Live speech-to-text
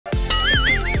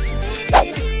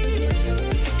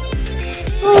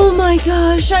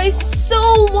gosh, I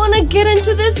so want to get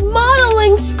into this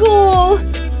modeling school!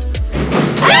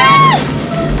 Ah!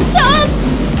 Stop!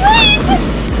 Wait!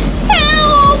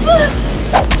 Help!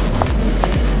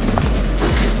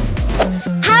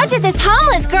 How did this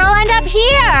homeless girl end up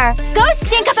here? Go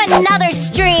stink up another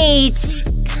street!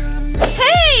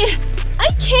 Hey!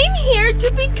 I came here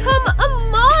to become a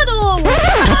model!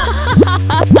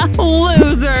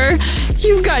 Loser!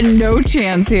 You've got no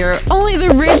chance here. Only the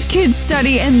rich kids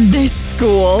study in this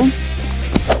school.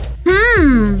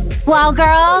 Well,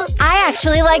 girl, I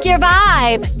actually like your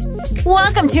vibe.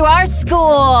 Welcome to our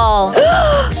school.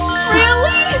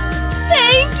 Really?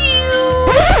 Thank you!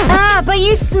 But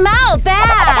you smell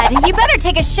bad. You better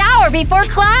take a shower before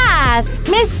class.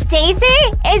 Miss Stacy,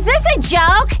 is this a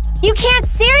joke? You can't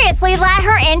seriously let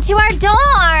her into our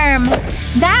dorm!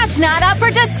 That's not up for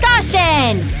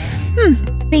discussion!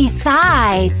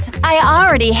 Besides, I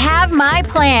already have my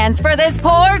plans for this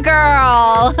poor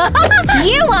girl!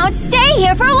 You won't stay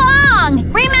here for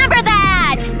long! Remember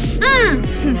that!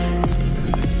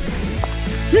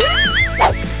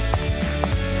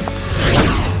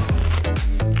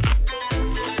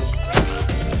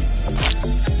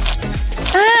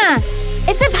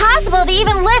 It's impossible to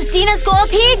even lift Dina's gold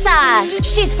pizza!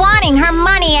 She's flaunting her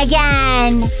money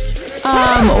again!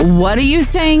 What are you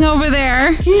saying over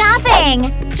there?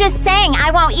 Nothing! Just saying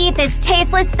I won't eat this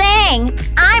tasteless thing!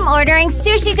 I'm ordering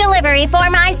sushi delivery for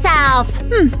myself!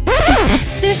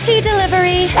 Sushi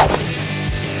delivery.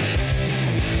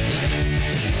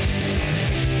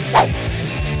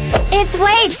 It's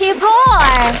way too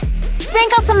poor!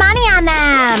 Sprinkle some money on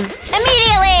them!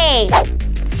 Immediately!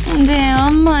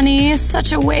 Damn, money is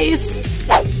such a waste.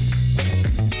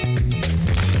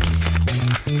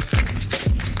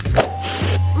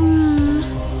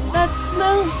 That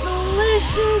smells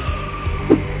delicious.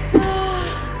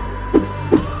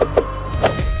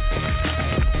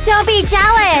 Don't be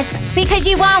jealous, because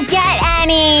you won't get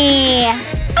any!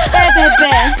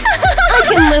 I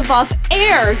can live off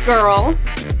air, girl.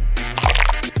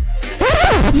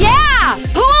 Yeah!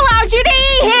 Who allowed you to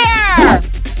eat here?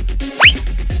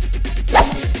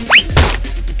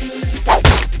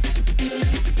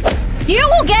 You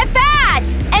will get fat!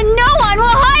 And no one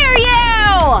will hire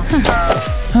you!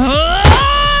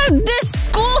 This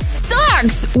school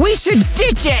sucks! We should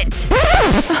ditch it!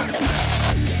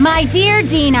 My dear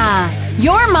Dina,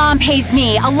 your mom pays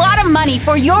me a lot of money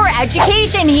for your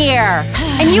education here.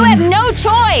 And you have no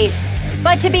choice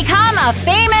but to become a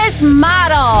famous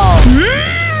model.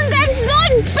 That's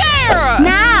not fair!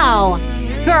 Now,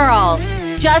 girls,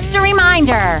 just a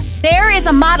reminder, there is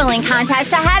a modeling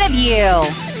contest ahead of you.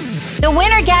 The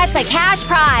winner gets a cash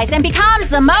prize and becomes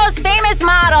the most famous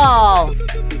model!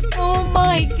 Oh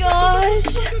my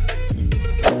gosh!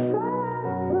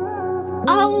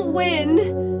 I'll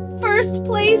win! First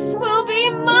place will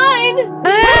be mine!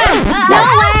 No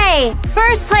way!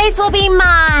 First place will be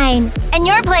mine! And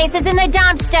your place is in the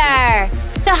dumpster!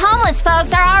 The homeless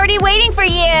folks are already waiting for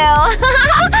you!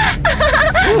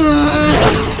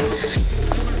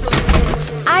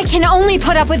 I can only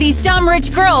put up with these dumb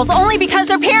rich girls only because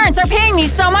their parents are paying me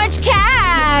so much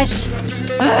cash!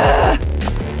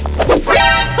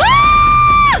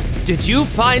 Did you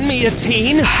find me a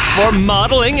teen for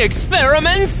modeling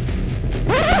experiments?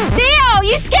 Theo,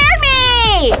 you scared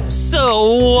me!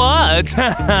 So what?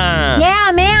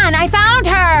 Yeah, man, I found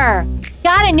her!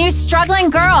 Got a new struggling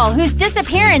girl whose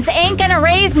disappearance ain't gonna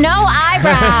raise no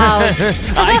eyebrows!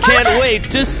 I can't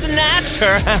wait to snatch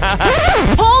her!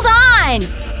 Hold on!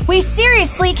 We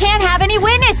seriously can't have any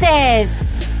witnesses!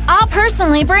 I'll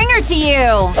personally bring her to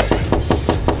you!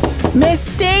 Miss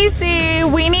Stacy,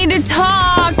 we need to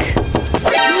talk!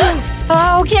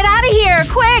 Oh, get out of here,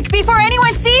 quick, before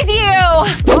anyone sees you!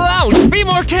 Ouch! Be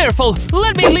more careful!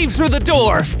 Let me leave through the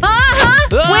door! Uh-huh!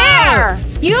 Where?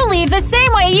 You leave the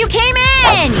same way you came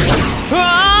in!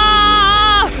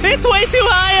 Ah! It's way too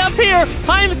high up here!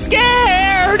 I'm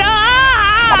scared!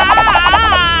 Ah!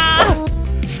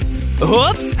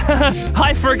 Whoops!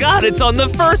 I forgot it's on the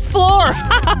first floor!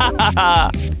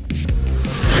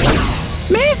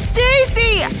 Miss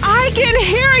Stacy, I can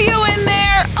hear you in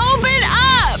there! Open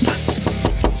up!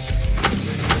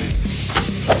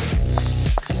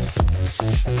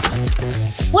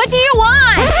 What do you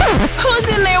want? Who's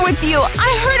in there with you?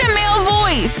 I heard a male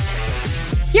voice!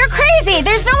 You're crazy!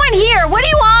 There's no one here! What do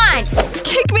you want?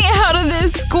 Kick me out of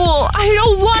this school! I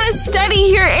don't want to study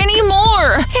here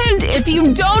anymore! And if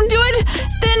you don't do it,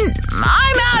 then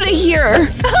I'm out of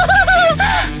here!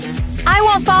 I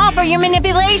won't fall for your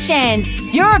manipulations!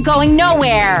 You're going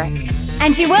nowhere!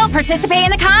 And you will participate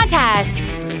in the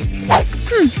contest!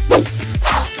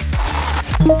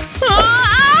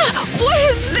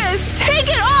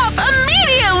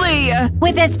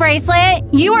 With this bracelet,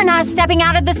 you are not stepping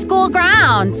out of the school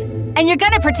grounds, and you're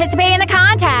gonna participate in the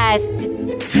contest.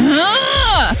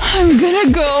 I'm gonna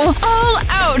go all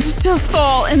out to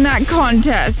fall in that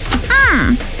contest.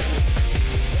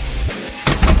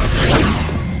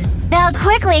 They'll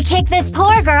quickly kick this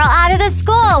poor girl out of the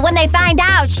school when they find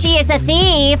out she is a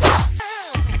thief.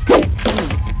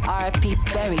 R.I.P.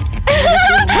 buried.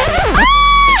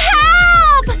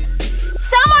 Help!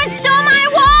 Someone stole my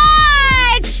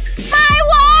watch! My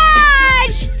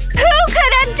watch! Who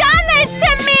could have done this to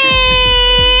me?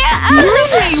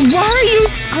 Brittany, why are you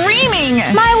screaming?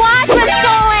 My watch was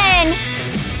stolen!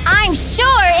 I'm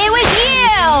sure it was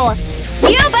you!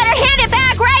 You better hand it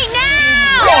back right now!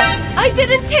 I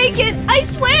didn't take it, I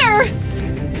swear!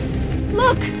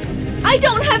 Look, I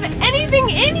don't have anything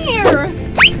in here!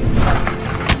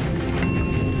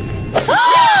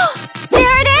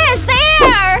 There it is!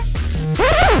 There!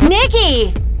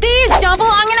 Nikki! These don't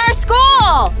belong in our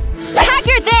school! Pack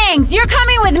your things! You're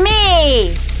coming with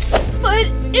me! But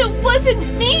it wasn't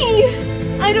me!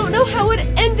 I don't know how it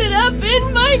ended up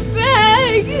in my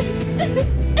bag!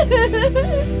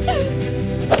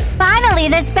 Finally,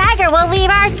 this beggar will leave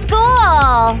our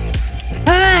school!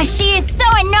 She is so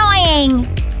annoying!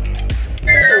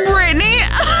 Brittany?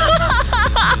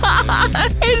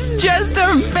 It's just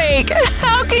a fake.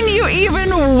 How can you even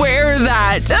wear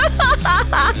that?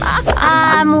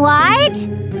 What?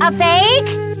 A fake?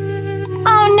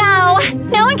 Oh no!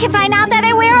 No one can find out that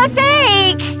I wear a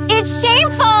fake! It's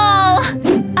shameful!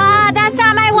 That's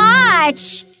not my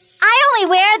watch! I only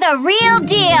wear the real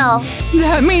deal!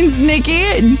 That means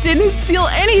Nikki didn't steal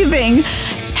anything.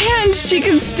 And she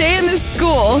can stay in this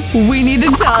school. We need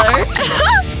to tell her.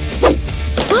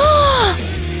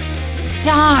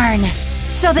 Darn!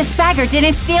 So this beggar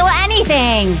didn't steal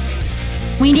anything!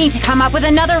 We need to come up with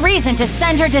another reason to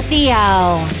send her to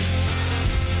Theo.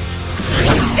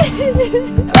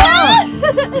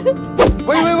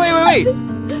 Wait.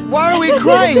 Why are we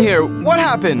crying here? What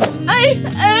happened?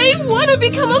 I want to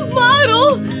become a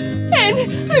model! And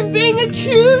I'm being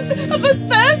accused of a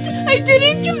theft I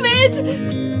didn't commit!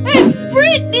 And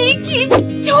Brittany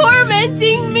keeps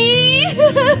tormenting me!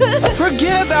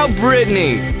 Forget about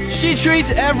Brittany! She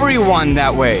treats everyone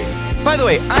that way! By the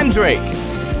way, I'm Drake.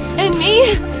 And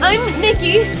me, I'm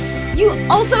Nikki. You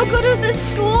also go to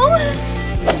this school?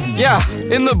 Yeah,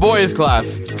 in the boys'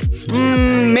 class.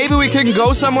 Maybe we can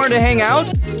go somewhere to hang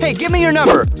out? Hey, give me your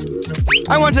number.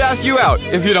 I want to ask you out,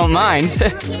 if you don't mind.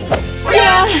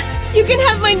 Yeah, you can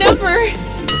have my number.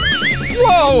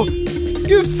 Whoa!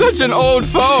 You have such an old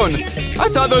phone. I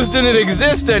thought those didn't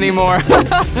exist anymore.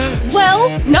 Well,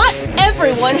 not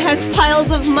everyone has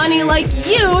piles of money like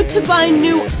you to buy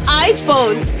new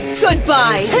iPhones.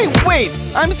 Goodbye. Hey, wait!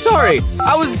 I'm sorry.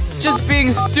 I was just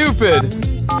being stupid.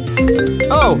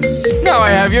 Oh, now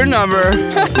I have your number.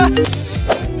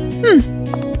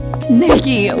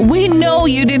 Nikki, we know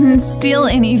you didn't steal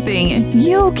anything.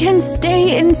 You can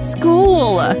stay in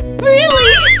school.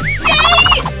 Really?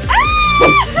 Yay!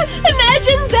 Ah!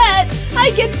 Imagine that!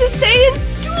 I get to stay in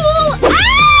school!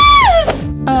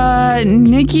 Ah!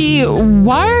 Nikki,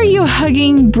 why are you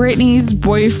hugging Brittany's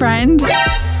boyfriend?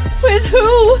 With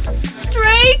who?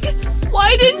 Drake?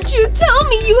 Why didn't you tell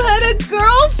me you had a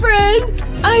girlfriend?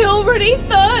 I already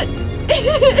thought…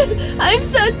 I'm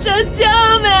such a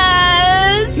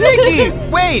dumbass! Nikki,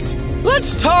 wait!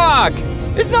 Let's talk!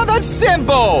 It's not that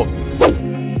simple!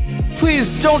 Please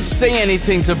don't say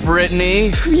anything to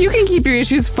Brittany. You can keep your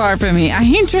issues far from me. I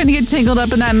ain't trying to get tangled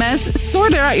up in that mess.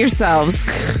 Sort it out yourselves.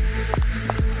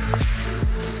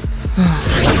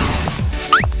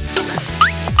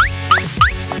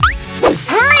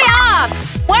 Hurry up!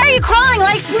 Why are you crawling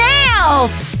like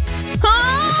snails?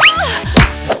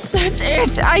 That's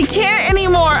it! I can't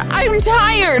anymore! I'm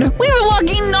tired! We've been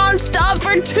walking non-stop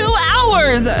for 2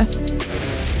 hours!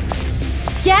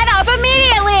 Get up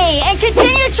immediately and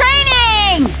continue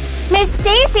training! Miss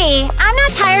Stacy, I'm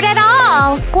not tired at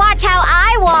all. Watch how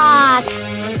I walk.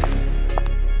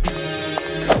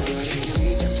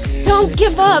 Don't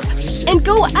give up and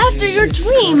go after your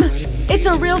dream. It's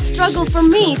a real struggle for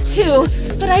me, too,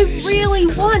 but I really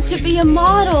want to be a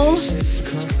model.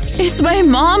 It's my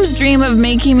mom's dream of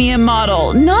making me a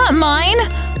model, not mine.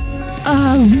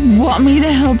 Want me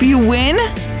to help you win?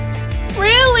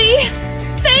 Really?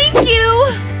 Thank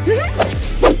you!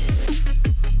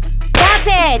 That's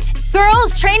it!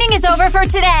 Girls, training is over for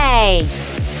today.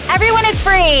 Everyone is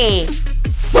free.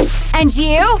 And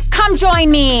you, come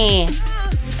join me.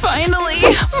 Finally,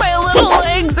 my little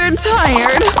legs are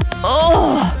tired.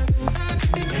 Oh.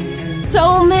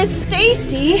 So, Miss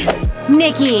Stacy…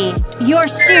 Nikki, your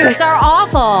shoes are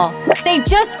awful. They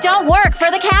just don't work for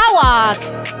the catwalk.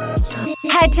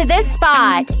 Head to this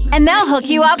spot, and they'll hook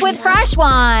you up with fresh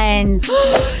ones.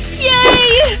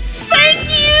 Yay! Thank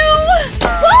you!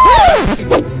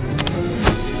 Woo!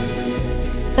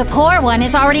 The poor one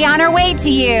is already on her way to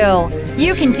you.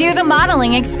 You can do the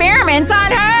modeling experiments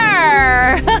on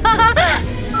her.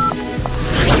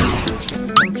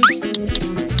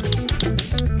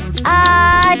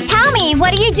 Tell me,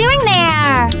 what are you doing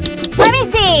there? Let me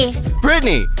see.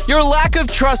 Brittany, your lack of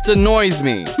trust annoys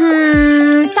me.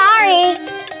 Sorry.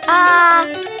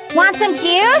 Want some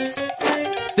juice?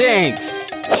 Thanks.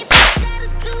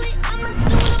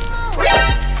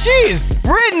 Jeez,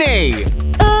 Brittany!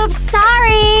 Oops,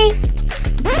 sorry.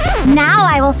 Now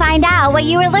I will find out what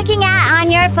you were looking at on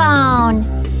your phone.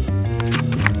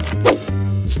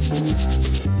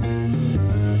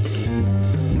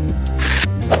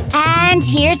 And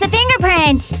here's the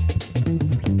fingerprint.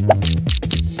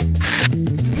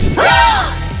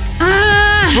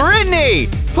 Brittany!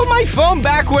 Put my phone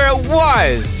back where it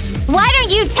was! Why don't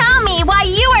you tell me why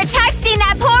you were texting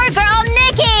that poor girl,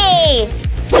 Nikki?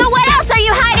 So what else are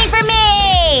you hiding from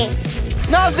me?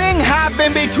 Nothing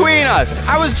happened between us.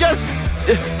 I was just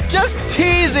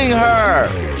teasing her.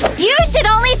 You should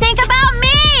only think about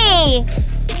me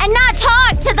and not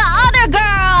talk to the other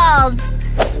girls.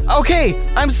 Okay,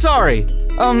 I'm sorry.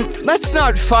 Let's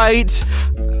not fight.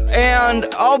 And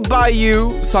I'll buy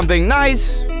you something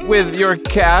nice with your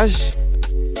cash.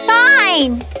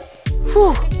 Fine.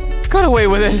 Whew, got away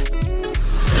with it.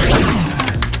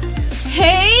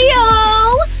 Hey,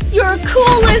 y'all! Your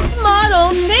coolest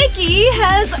model, Nikki,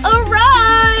 has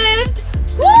arrived!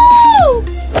 Woo!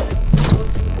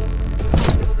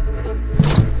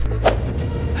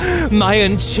 My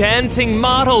enchanting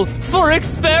model for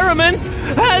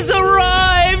experiments has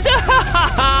arrived!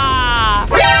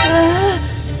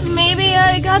 Maybe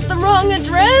I got the wrong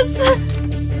address?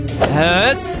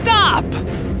 Stop!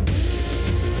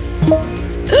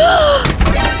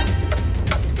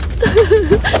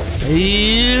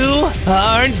 You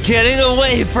aren't getting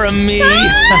away from me!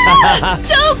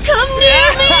 Don't come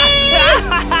near me!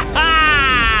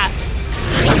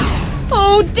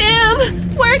 Oh, damn!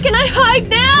 Where can I hide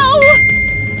now?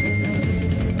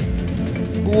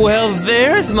 Well,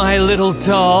 there's my little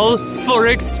doll for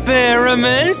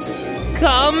experiments.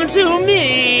 Come to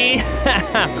me!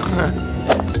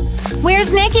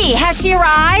 Where's Nikki? Has she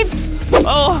arrived?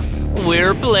 Oh,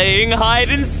 we're playing hide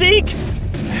and seek.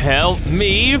 Help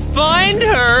me find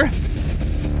her.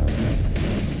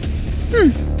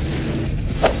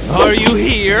 Are you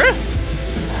here?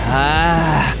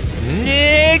 Ah,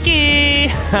 Nikki!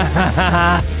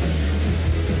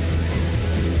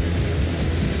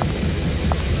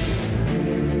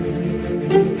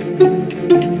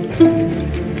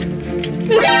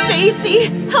 Miss Stacy,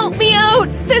 help me out!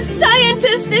 This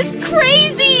scientist is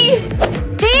crazy!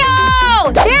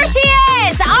 Theo! There she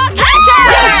is! I'll catch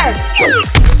her!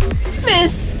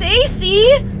 Miss Stacy,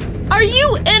 are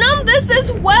you in on this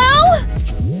as well?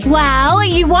 Well,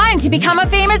 you wanted to become a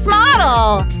famous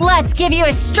model. Let's give you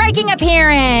a striking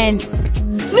appearance.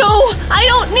 No, I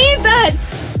don't need that!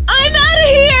 I'm out of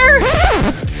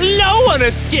here! No one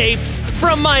escapes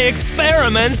from my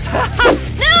experiments!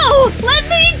 No! Let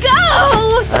me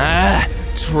go!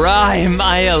 Try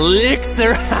my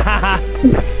elixir!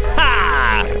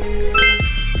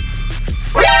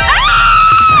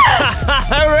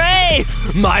 Hooray!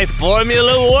 My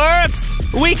formula works!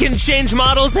 We can change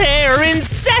models' hair in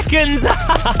seconds!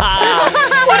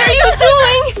 What are you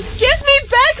doing? Give me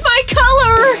back my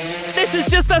color! This is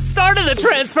just the start of the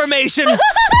transformation!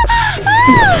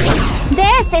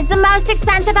 This is the most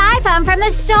expensive iPhone from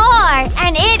the store,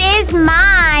 and it is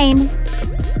mine.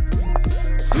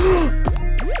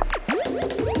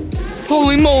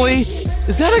 Holy moly!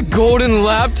 Is that a golden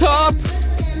laptop?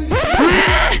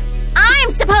 I'm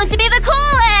supposed to be the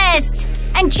coolest!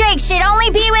 And Drake should only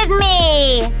be with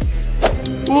me!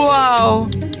 Wow!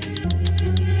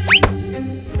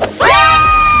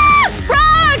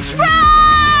 Roach!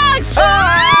 Roach!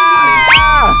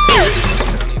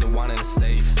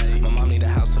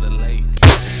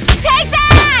 Take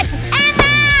that! And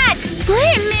that!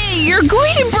 Brittany, you're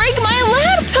going to break my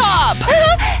laptop!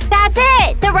 That's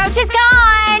it! The roach is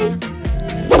gone!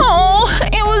 Oh,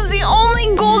 it was the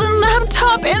only golden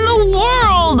laptop in the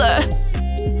world!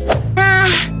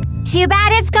 Too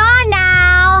bad it's gone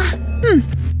now.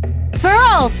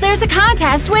 Girls, there's a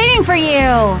contest waiting for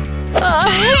you.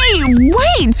 Hey,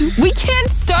 wait! We can't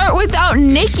start without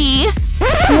Nikki!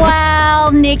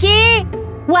 Well,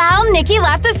 Nikki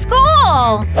left the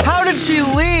school. How did she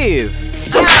leave?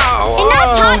 Ow!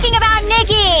 talking about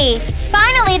Nikki!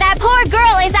 Finally, that poor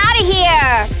girl is out of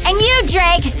here! And you,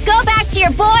 Drake, go back to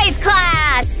your boys'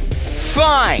 class!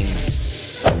 Fine!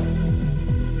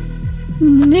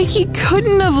 Nikki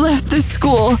couldn't have left the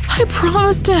school. I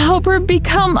promised to help her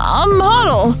become a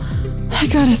model. I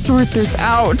gotta sort this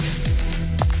out.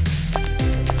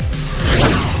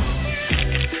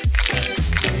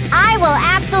 I will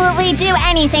absolutely do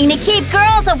anything to keep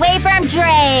girls away from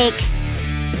Drake!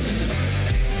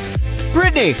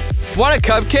 Brittany, want a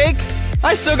cupcake?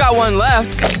 I still got one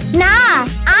left. Nah,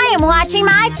 I am watching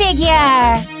my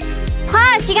figure!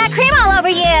 Plus, you got cream all over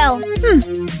you!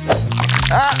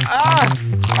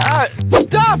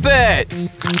 Stop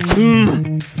it!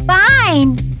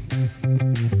 Fine!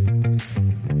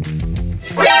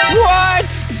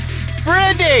 What?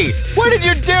 Brittany, what did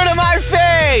you do to my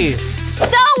face?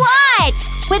 So what?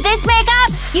 With this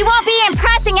makeup, you won't be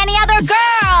impressing any other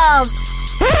girls!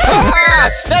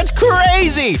 That's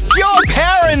crazy! You're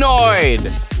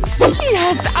paranoid!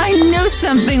 Yes, I knew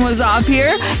something was off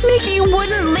here. Nikki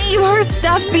wouldn't leave her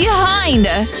stuff behind.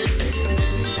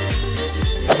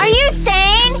 Are you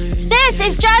sane? This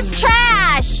is just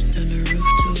trash!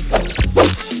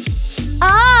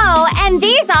 Oh, and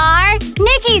these are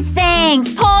Nikki's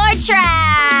things! Poor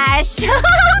trash!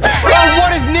 Oh,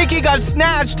 what if Nikki got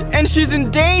snatched and she's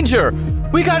in danger?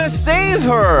 We gotta save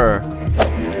her!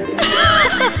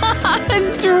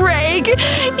 Drake,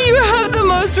 you have the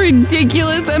most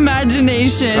ridiculous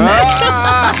imagination.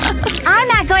 I'm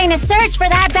not going to search for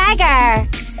that beggar!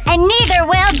 And neither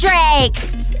will Drake!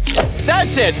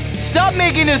 That's it! Stop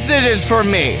making decisions for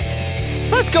me!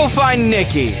 Let's go find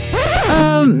Nikki.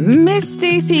 Miss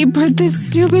Stacy put this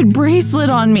stupid bracelet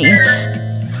on me.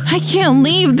 I can't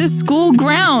leave the school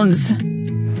grounds.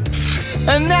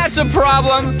 And that's a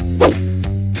problem!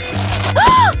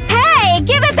 Hey,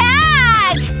 give it back!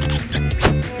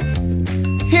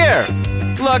 Here,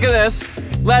 look at this.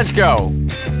 Let's go.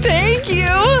 Thank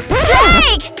you!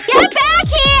 Drake! Get back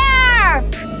here!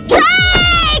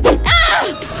 Drake!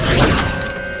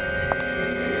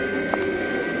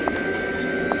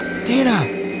 Dina,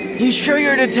 you sure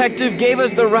your detective gave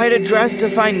us the right address to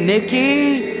find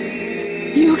Nikki?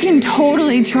 You can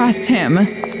totally trust him.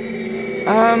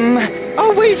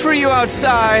 I'll wait for you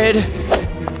outside.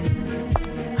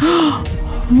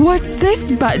 What's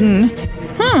this button?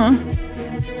 Huh.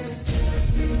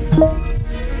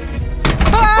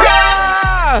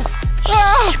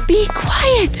 Shh, be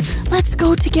quiet. Let's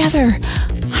go together.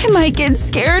 I might get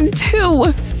scared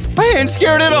too. I ain't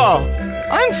scared at all.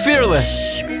 I'm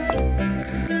fearless. Shh.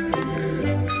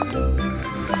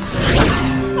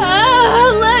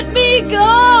 Let me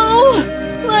go!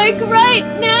 Like right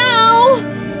now!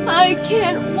 I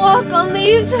can't walk on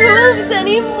these hooves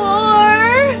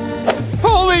anymore!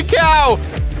 Holy cow!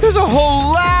 There's a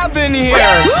whole lab in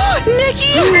here!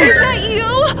 Nikki, is that you?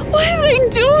 What did I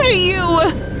do to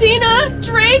you? Dina,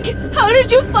 Drake, how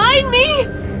did you find me?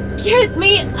 Get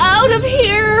me out of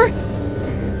here!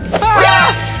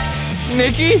 Ah!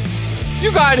 Nikki,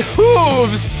 you got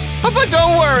hooves! But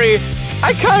don't worry,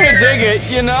 I kinda dig it,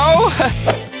 you know?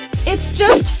 It's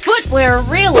just footwear,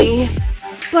 really.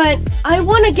 But I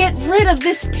want to get rid of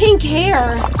this pink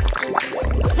hair.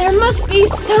 There must be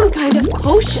some kind of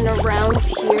potion around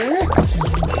here.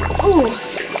 Ooh.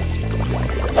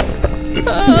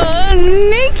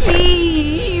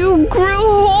 Nikki, you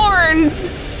grew horns.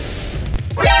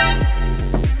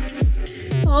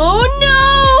 Oh no!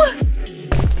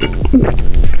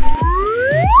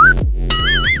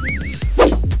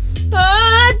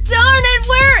 Darn it,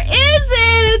 where is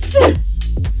it?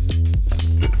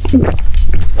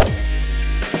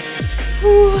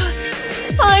 Whew,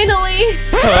 finally!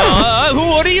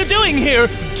 What are you doing here?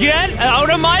 Get out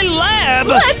of my lab!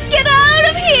 Let's get out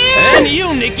of here! And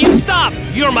you, Nikki, stop!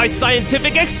 You're my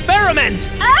scientific experiment!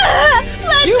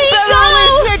 Let You me better go!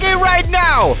 release Nikki right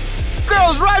now!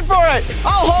 Girls, run for it!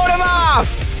 I'll hold him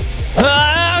off!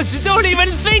 Just don't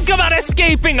even think about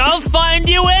escaping! I'll find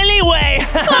you anyway!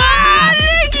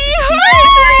 Nikki, hurry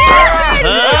to the exit!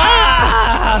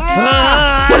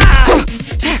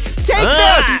 Take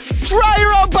this! Try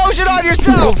your own potion on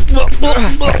yourself!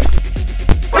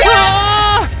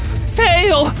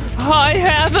 Tail! I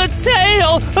have a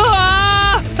tail!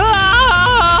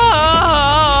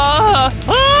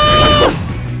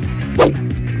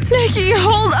 Nikki,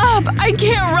 hold up! I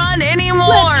can't run anymore!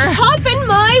 Let's hop in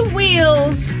my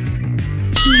wheels!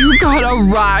 You got a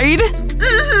ride?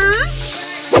 Mm-hmm.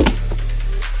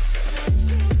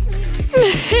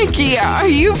 Nikki, are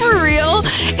you for real?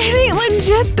 It ain't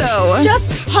legit though.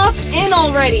 Just hop in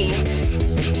already.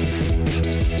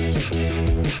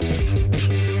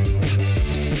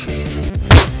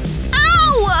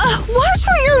 Ow!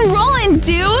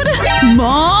 dude!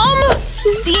 Mom?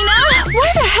 Dina? Why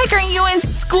the heck aren't you in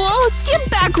school? Get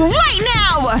back right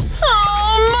now!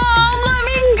 Oh, Mom, let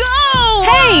me go!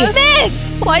 Hey,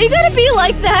 miss! Why you gotta be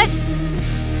like that?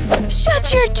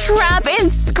 Shut your trap and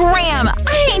scram!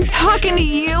 I ain't talking to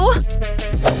you!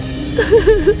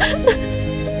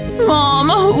 Mom,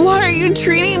 why are you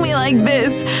treating me like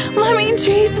this? Let me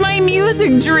chase my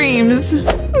music dreams!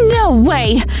 No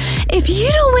way! If you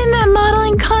don't win that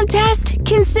modeling contest,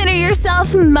 consider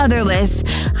yourself motherless.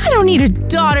 I don't need a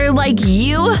daughter like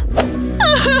you.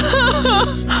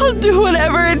 I'll do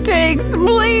whatever it takes,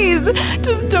 please!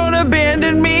 Just don't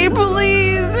abandon me,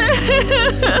 please!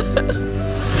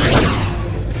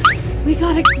 We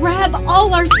gotta grab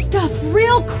all our stuff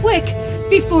real quick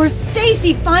before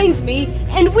Stacy finds me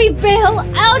and we bail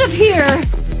out of here!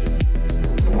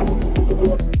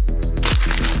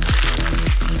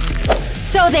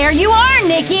 So there you are,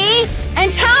 Nikki!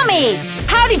 And tell me,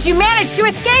 how did you manage to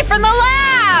escape from the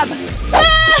lab?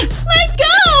 Ah! Let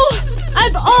go!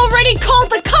 I've already called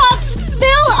the cops!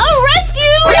 They'll arrest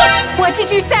you! What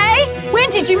did you say? When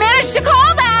did you manage to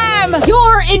call them?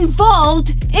 You're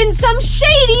involved in some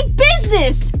shady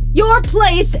business! Your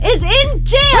place is in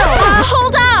jail!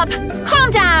 Hold up! Calm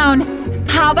down!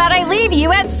 How about I leave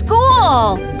you at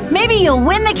school? Maybe you'll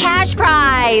win the cash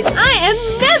prize! I am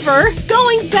never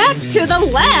going back to the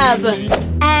lab!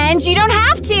 And you don't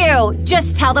have to!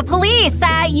 Just tell the police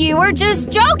that you were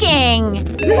just joking!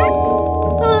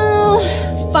 Oh,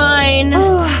 fine.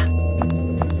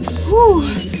 Whew.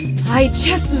 I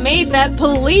just made that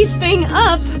police thing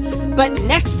up, but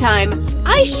next time,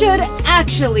 I should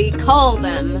actually call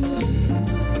them.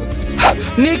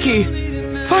 Nikki!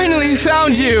 Finally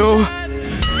found you!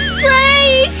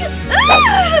 Drake!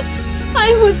 Ah!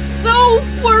 I was so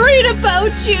worried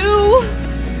about you!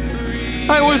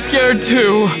 I was scared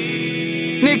too.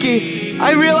 Nikki,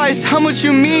 I realized how much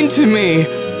you mean to me.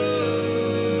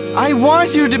 I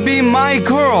want you to be my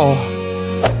girl.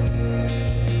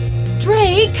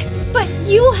 Drake, but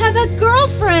you have a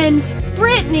girlfriend,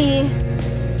 Brittany.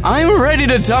 I'm ready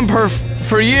to dump her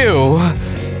for you.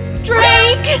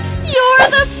 Drake, you're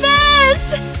the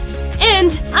best!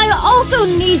 And I also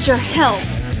need your help.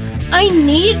 I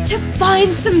need to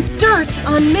find some dirt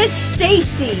on Miss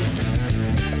Stacy.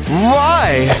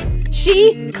 Why?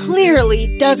 She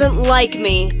clearly doesn't like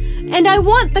me, and I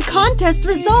want the contest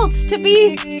results to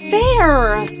be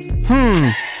fair.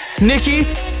 Nikki,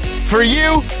 for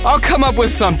you, I'll come up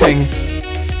with something.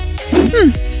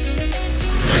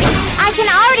 I can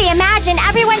already imagine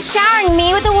everyone showering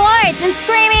me with awards and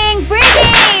screaming,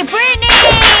 Brittany!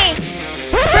 Brittany!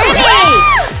 Brittany!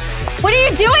 What are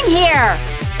you doing here?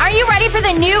 Are you ready for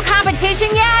the new competition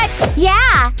yet?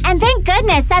 Yeah, and thank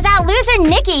goodness that loser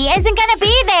Nikki isn't gonna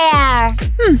be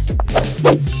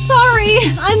there. Sorry,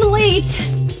 I'm late.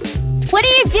 What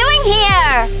are you doing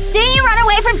here? Didn't you run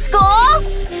away from school?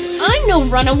 I'm no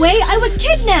runaway, I was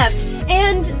kidnapped.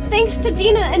 And thanks to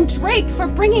Dina and Drake for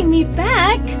bringing me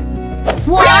back.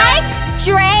 What?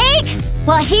 Drake?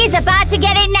 Well, he's about to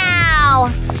get it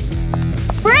now.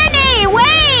 Brittany,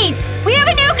 wait! We have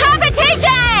a new competition!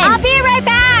 I'll be right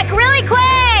back, really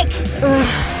quick!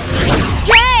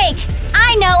 Drake,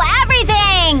 I know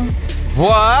everything!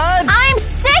 What? I'm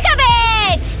sick of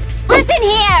it! Listen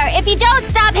here, if you don't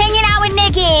stop hanging out with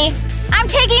Nikki, I'm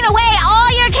taking away all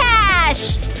your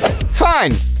cash!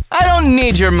 Fine. I don't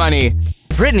need your money.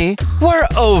 Brittany, we're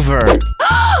over. No!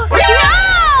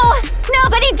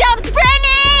 Nobody dumps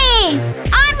Brittany!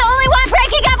 I'm the only one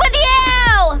breaking up with you!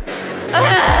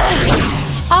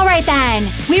 All right then,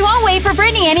 we won't wait for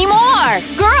Brittany anymore.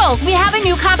 Girls, we have a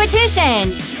new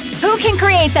competition. Who can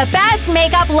create the best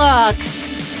makeup look?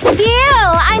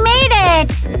 Phew, I made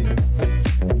it!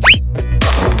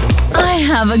 I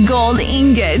have a gold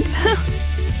ingot.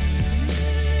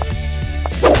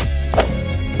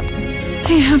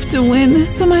 I have to win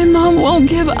so my mom won't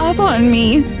give up on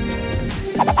me.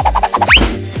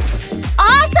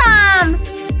 Awesome!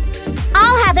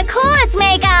 I'll have the coolest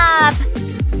makeup!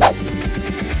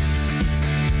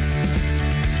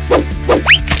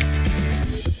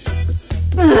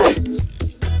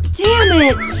 Damn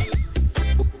it!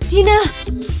 Dina,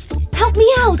 psst, help me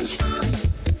out!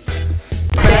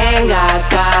 Venga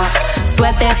acá,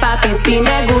 suerte papi si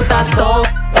me gusta so.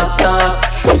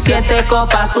 Siete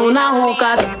copas, una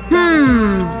hookah.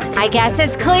 I guess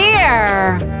it's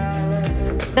clear.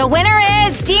 The winner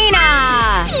is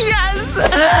Dina! Yes!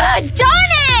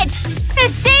 Darn it!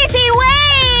 Miss Stacy,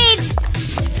 wait!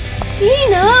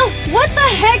 Dina, what the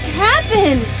heck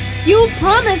happened? You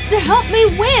promised to help me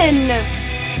win!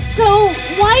 So,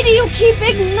 why do you keep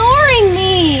ignoring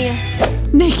me?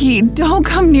 Nikki, don't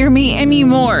come near me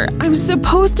anymore. I'm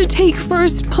supposed to take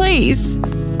first place.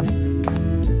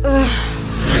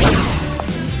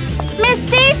 Miss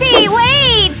Stacy,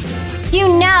 wait! You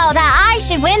know that I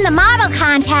should win the model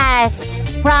contest,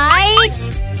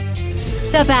 right?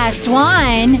 The best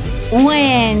one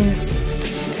wins.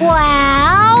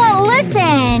 Well,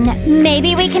 listen,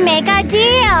 maybe we can make a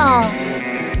deal.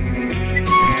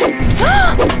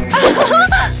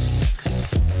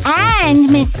 And,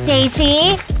 Miss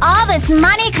Stacy, all this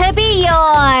money could be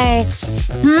yours.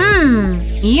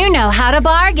 You know how to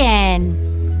bargain.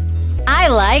 I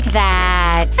like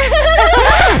that.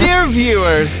 Dear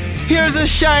viewers, here's a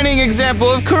shining example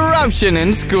of corruption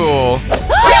in school.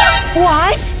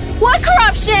 What? What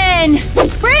corruption?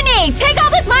 Brittany, take all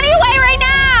this money away right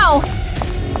now!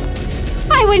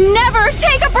 I would never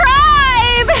take a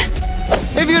bribe!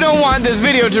 If you don't want this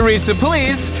video to reach the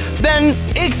police, then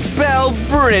expel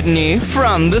Brittany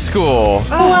from the school.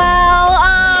 Well,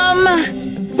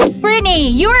 Brittany,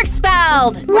 you're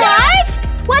expelled. What?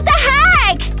 What the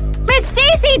heck? Miss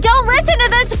Stacy, don't listen to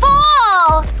this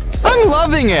fool! I'm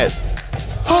loving it.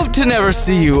 Hope to never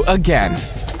see you again.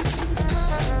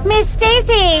 Miss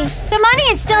Stacy, the money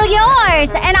is still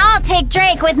yours, and I'll take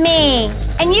Drake with me.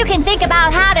 And you can think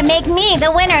about how to make me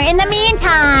the winner in the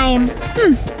meantime.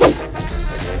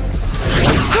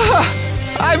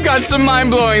 I've got some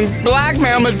mind-blowing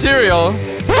blackmail material.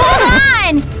 Hold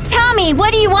on! Tell me,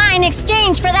 what do you want in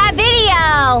exchange for that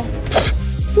video?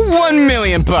 $1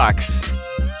 million.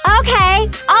 Okay,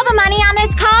 all the money on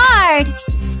this card.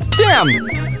 Damn!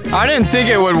 I didn't think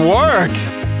it would work.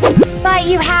 But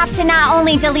you have to not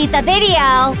only delete the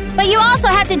video, but you also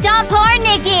have to dump poor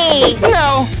Nikki.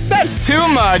 No, that's too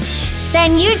much.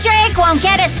 Then you, Drake, won't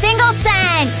get a single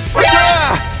cent.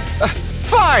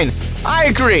 Fine, I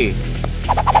agree.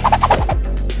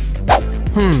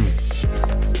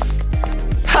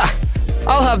 Ha!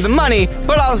 I'll have the money,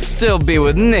 but I'll still be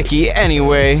with Nikki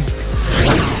anyway.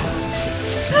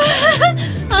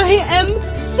 I am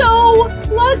so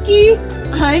lucky.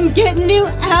 I'm getting new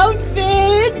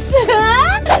outfits.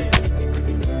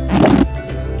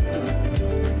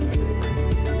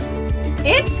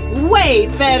 It's way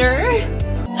better.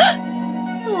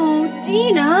 Oh,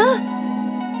 Dina.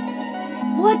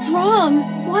 What's wrong?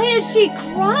 Why is she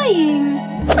crying?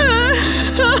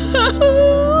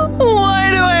 Why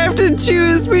do I have to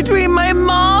choose between my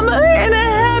mom and a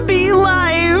happy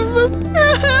life?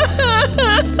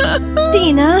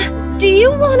 Dina, do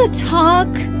you want to talk?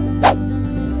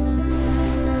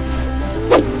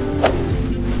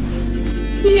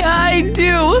 Yeah, I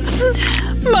do.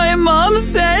 My mom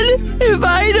said if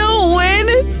I don't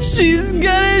win, she's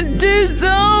gonna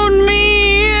disown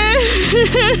me.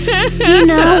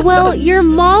 Dina, well, your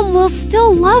mom will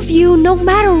still love you no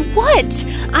matter what.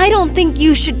 I don't think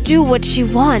you should do what she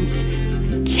wants.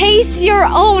 Chase your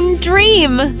own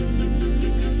dream.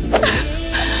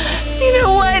 You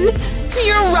know what?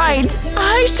 You're right.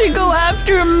 I should go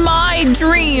after my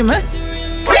dream.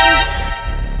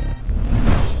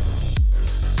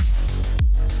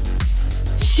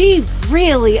 She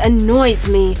really annoys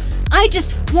me. I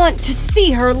just want to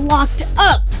see her locked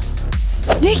up.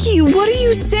 Nikki, what are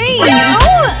you saying?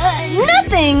 Oh,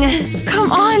 nothing.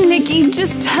 Come on, Nikki,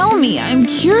 just tell me. I'm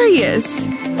curious.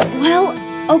 Well,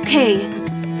 okay.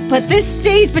 But this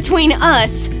stays between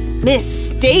us. Miss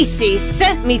Stacy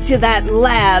sent me to that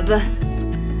lab.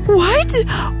 What?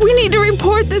 We need to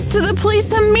report this to the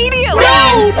police immediately!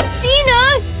 No!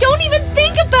 Dina, don't even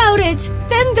think about it!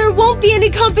 Then there won't be any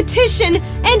competition,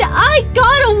 and I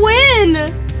gotta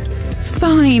win!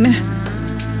 Fine.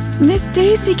 Miss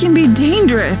Stacy can be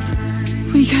dangerous.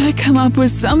 We gotta come up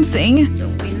with something.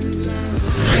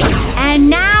 And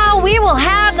now we will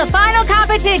have the final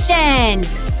competition.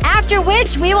 After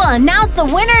which we will announce the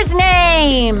winner's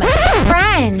name.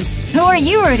 Friends, who are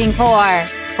you rooting for?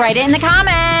 Write it in the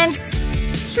comments.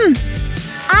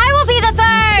 I will be the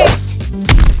first.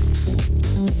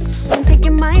 I'm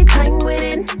taking my time with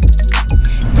it.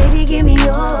 Baby, give me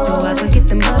yours so I could get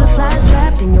them butterflies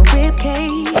trapped in your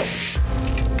ribcage.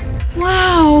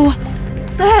 Wow,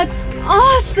 that's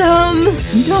awesome!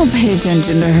 Don't pay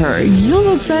attention to her. You'll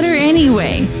look better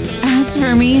anyway. As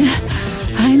for me,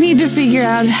 I need to figure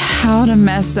out how to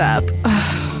mess up.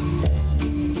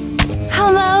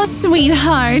 Hello,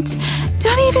 sweetheart.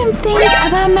 Don't even think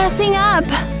about messing up.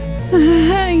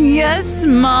 Yes,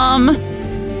 Mom.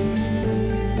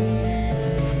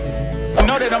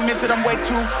 Know that I'm into them way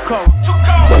too cold. Too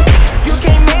cold. You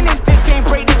can't manage this, can't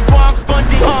break this, boy, I'm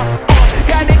funded.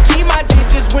 Gotta keep my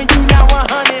distance when you now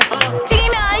 100.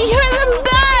 Tina, you're the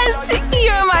best.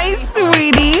 You're my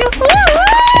sweetie.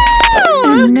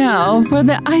 Woohoo! No, now for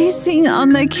the icing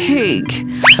on the cake.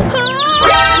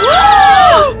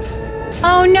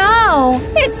 Oh no!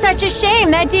 It's such a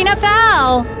shame that Dina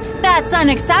fell! That's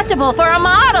unacceptable for a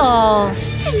model!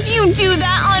 Did you do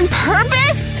that on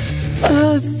purpose?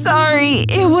 Oh, sorry.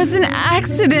 It was an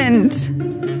accident.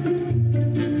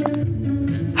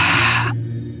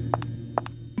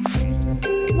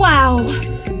 Wow.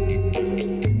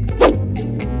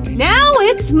 Now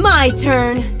it's my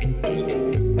turn.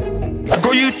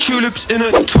 Got you tulips in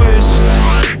a twist.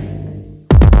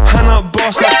 Hannah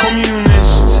boss like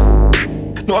communist.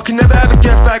 No, I can never ever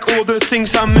get back all the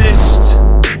things I missed.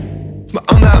 But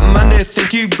I'm that man that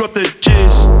think you got the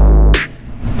gist.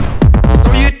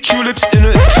 Got you tulips in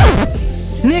a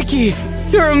twist. Nikki,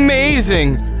 you're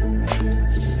amazing.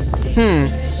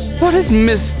 What is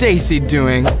Miss Stacy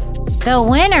doing? The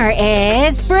winner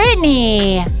is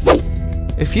Brittany!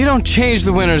 If you don't change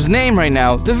the winner's name right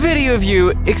now, the video of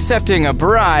you accepting a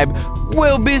bribe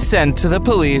will be sent to the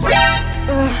police.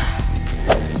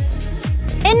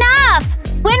 Enough!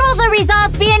 When will the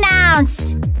results be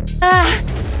announced?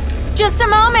 Just a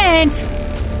moment.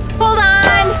 Hold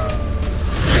on.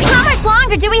 How much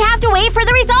longer do we have to wait for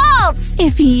the results?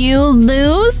 If you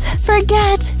lose,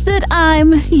 forget that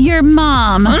I'm your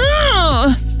mom.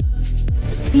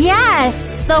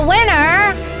 Yes, the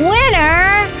winner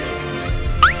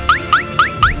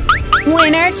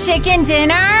chicken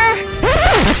dinner.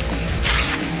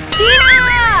 Dina!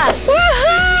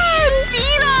 Woohoo!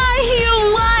 Dina, you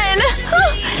won!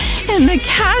 And the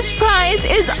cash prize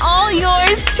is all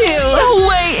yours too. No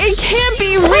way, it can't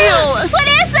be real. What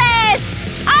is this?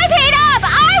 I paid up!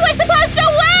 I was supposed to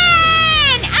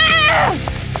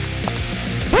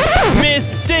win! Miss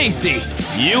Stacy,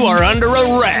 you are under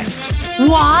arrest.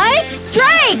 What?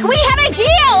 Drake, we had a deal!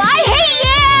 I hate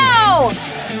you!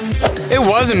 It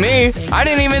wasn't me. I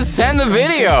didn't even send the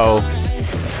video.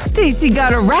 Stacy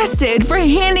got arrested for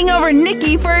handing over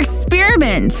Nikki for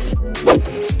experiments.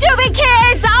 Stupid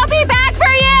kids! I'll be back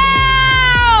for you!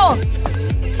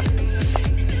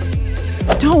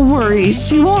 Don't worry,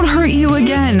 she won't hurt you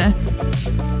again.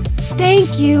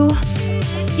 Thank you.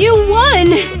 You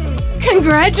won!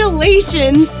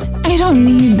 Congratulations! I don't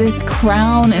need this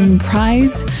crown and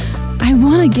prize. I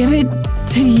want to give it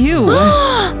to you.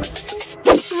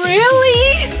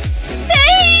 Really?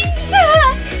 Thanks!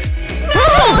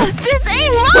 No, this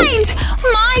ain't right!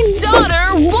 My daughter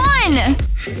won!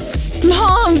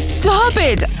 Mom, stop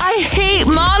it! I hate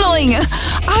modeling!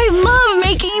 I love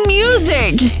making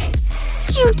music!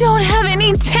 You don't have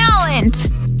any talent!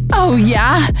 Oh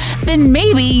yeah? Then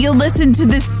maybe you'll listen to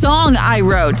this song I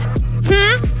wrote.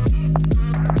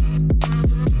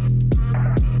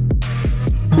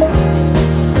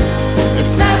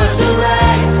 It's never too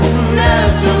late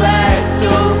to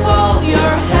hold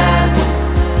your hands,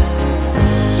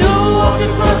 to walk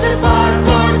across a park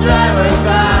or drive a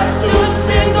car, to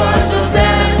sing or to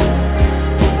dance.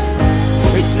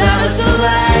 It's never too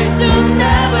late to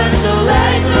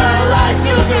realize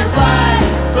you can fly.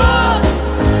 'Cause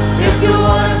if you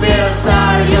wanna be a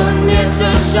star, you need to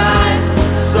shine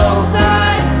so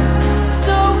high,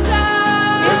 so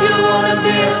high. If you wanna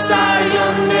be a star, you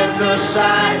need to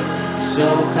shine so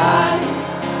high.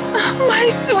 My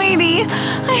sweetie,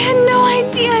 I had no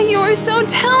idea you were so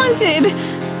talented.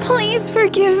 Please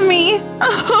forgive me.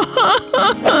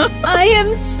 I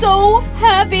am so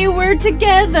happy we're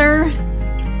together.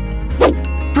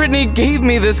 Brittany gave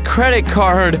me this credit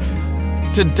card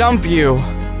to dump you.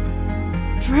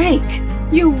 Drake,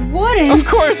 you wouldn't. Of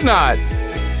course not.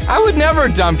 I would never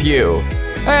dump you.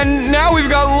 And now we've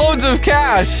got loads of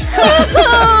cash.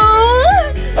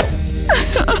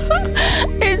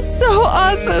 It's so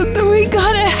awesome that we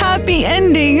got a happy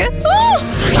ending.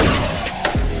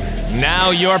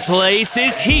 Now your place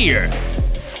is here.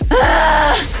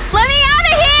 Let me out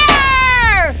of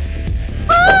here!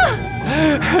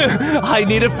 I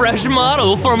need a fresh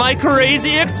model for my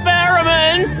crazy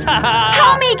experiments.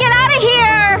 Help me get out of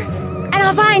here! And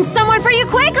I'll find someone for you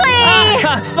quickly!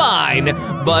 Fine,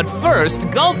 but first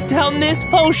gulp down this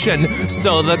potion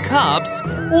so the cops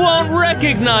won't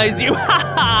recognize you.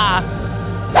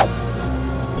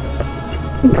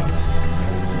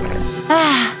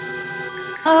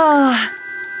 Oh,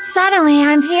 suddenly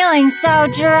I'm feeling so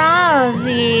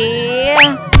drowsy.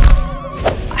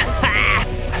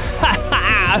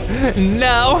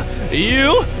 Now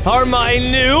you are my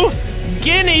new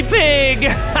guinea pig.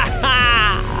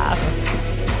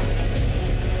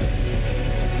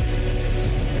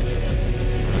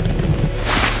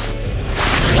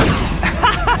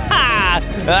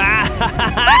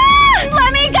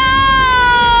 Let me go!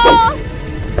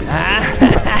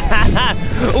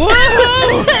 Woohoo!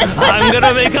 I'm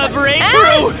gonna make a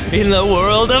breakthrough in the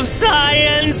world of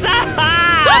science!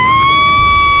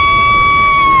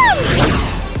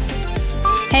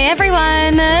 Hey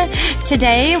everyone!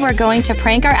 Today we're going to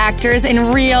prank our actors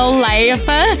in real life.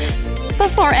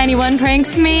 Before anyone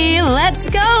pranks me, let's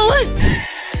go!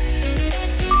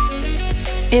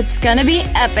 It's gonna be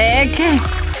epic.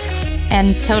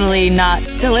 And totally not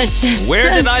delicious.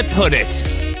 Where did I put it?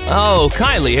 Oh,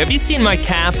 Kylie, have you seen my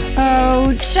cap?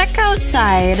 Oh, check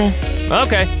outside.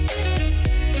 Okay.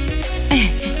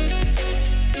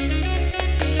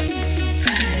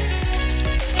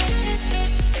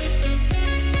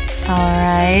 All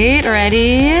right,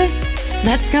 ready?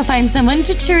 Let's go find someone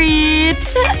to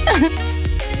treat.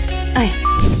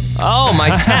 Oh, my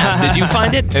cap. Did you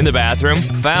find it? In the bathroom.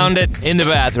 Found it in the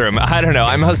bathroom. I don't know.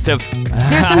 I must have.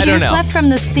 There's some juice left from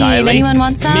the scene. Kylie? Anyone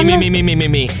want some?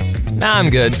 Me. Nah,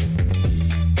 I'm good.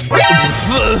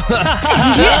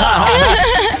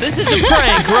 This is a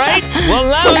prank, right? Well,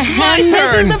 now it's my turn.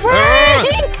 This is the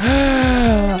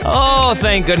prank. Oh,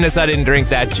 thank goodness I didn't drink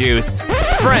that juice.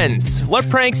 Friends, what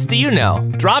pranks do you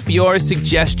know? Drop your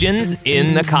suggestions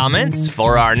in the comments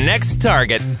for our next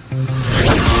target.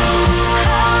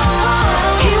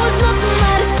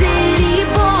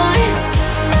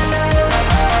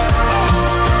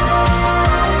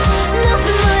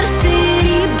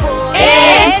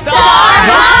 It's Star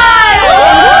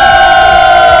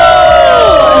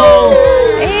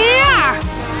Yeah!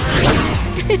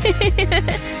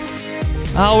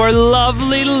 Our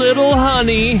lovely little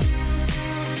honey.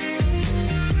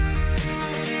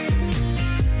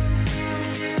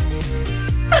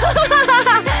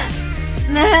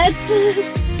 That's...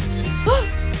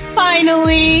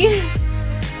 Finally!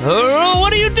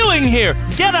 What are you doing here?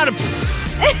 Get out of...